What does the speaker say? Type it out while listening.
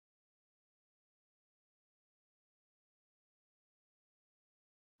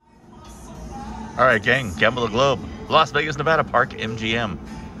All right, gang, Gamble the Globe, Las Vegas, Nevada, ParkMGM.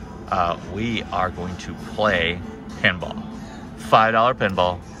 We are going to play pinball. $5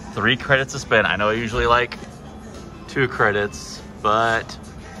 pinball, 3 credits to spin. I know I usually like 2 credits, but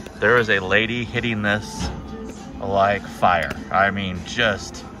there is a lady hitting this like fire. I mean,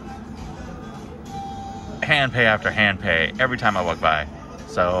 just hand pay after hand pay every time I walk by.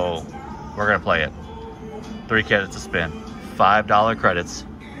 So we're gonna play it. 3 credits to spin, $5 credits,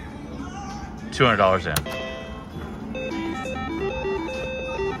 $200 in.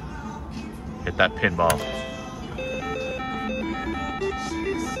 Hit that pinball.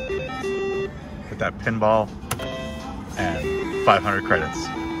 Hit that pinball and 500 credits.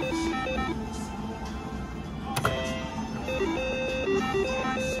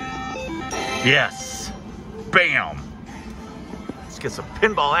 Yes! Bam! Let's get some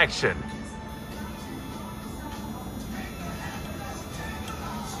pinball action.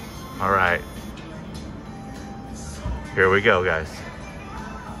 All right. Here we go, guys.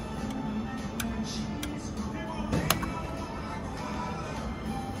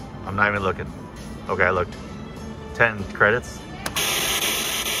 I'm not even looking. Okay, I looked. 10 credits.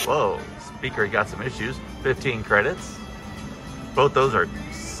 Whoa, speaker got some issues. 15 credits. Both those are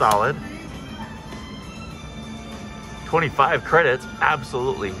solid. 25 credits,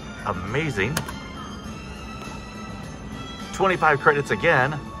 absolutely amazing. 25 credits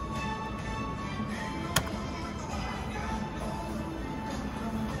again.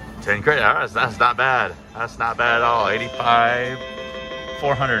 $10 credits, all right, that's not bad. That's not bad at all. 85,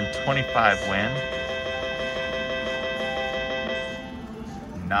 425 win.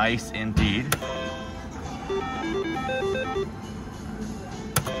 Nice indeed.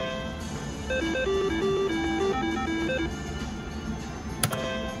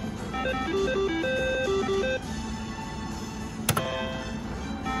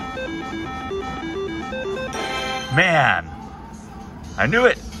 Man, I knew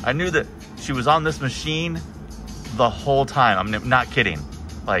it. I knew that she was on this machine the whole time. I'm not kidding.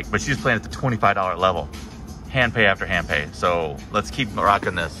 Like, but she's playing at the $25 level. Hand pay after hand pay. So let's keep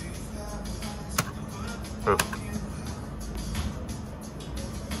rocking this. Ooh.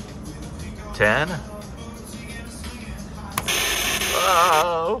 10.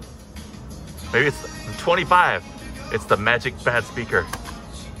 Oh. Maybe it's 25. It's the magic bad speaker.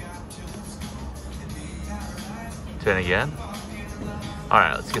 10 again. All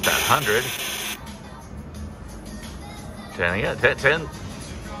right, let's get that 100. 10 again, 10.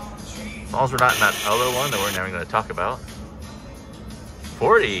 As long as we're not in that other one that we're never gonna talk about.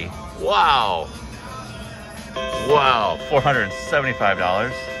 40, wow. Wow,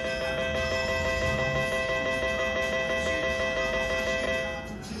 $475.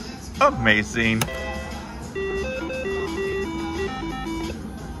 Amazing.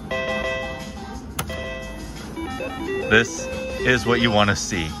 This is what you want to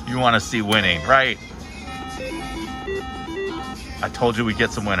see. You want to see winning, right? I told you we'd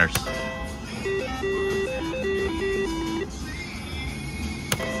get some winners.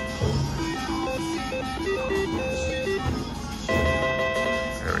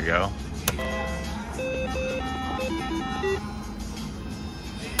 There we go.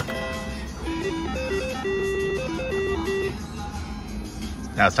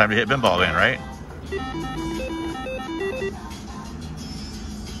 Now it's time to hit pinball in, right?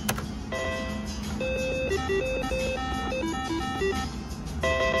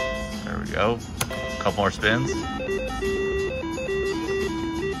 Go. A couple more spins.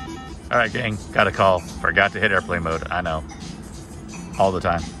 All right, gang, got a call. Forgot to hit airplane mode. I know. All the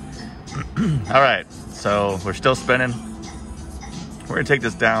time. All right, so we're still spinning. We're gonna take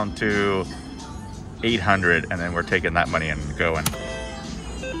this down to 800 and then we're taking that money and going.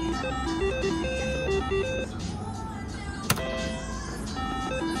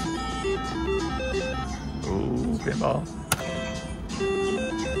 Ooh, pinball.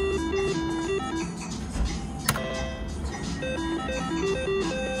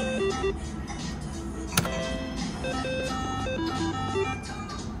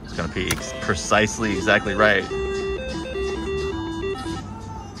 It's gonna be precisely exactly right.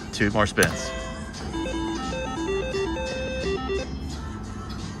 2 more spins.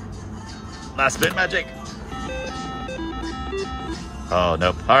 Last spin, magic. Oh,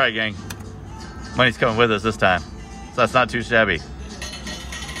 nope. All right, gang. Money's coming with us this time. So that's not too shabby.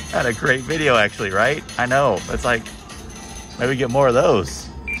 Had a great video, actually, right? I know. It's like, maybe get more of those.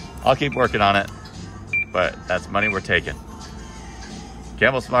 I'll keep working on it. But that's money we're taking.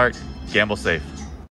 Gamble smart, gamble safe.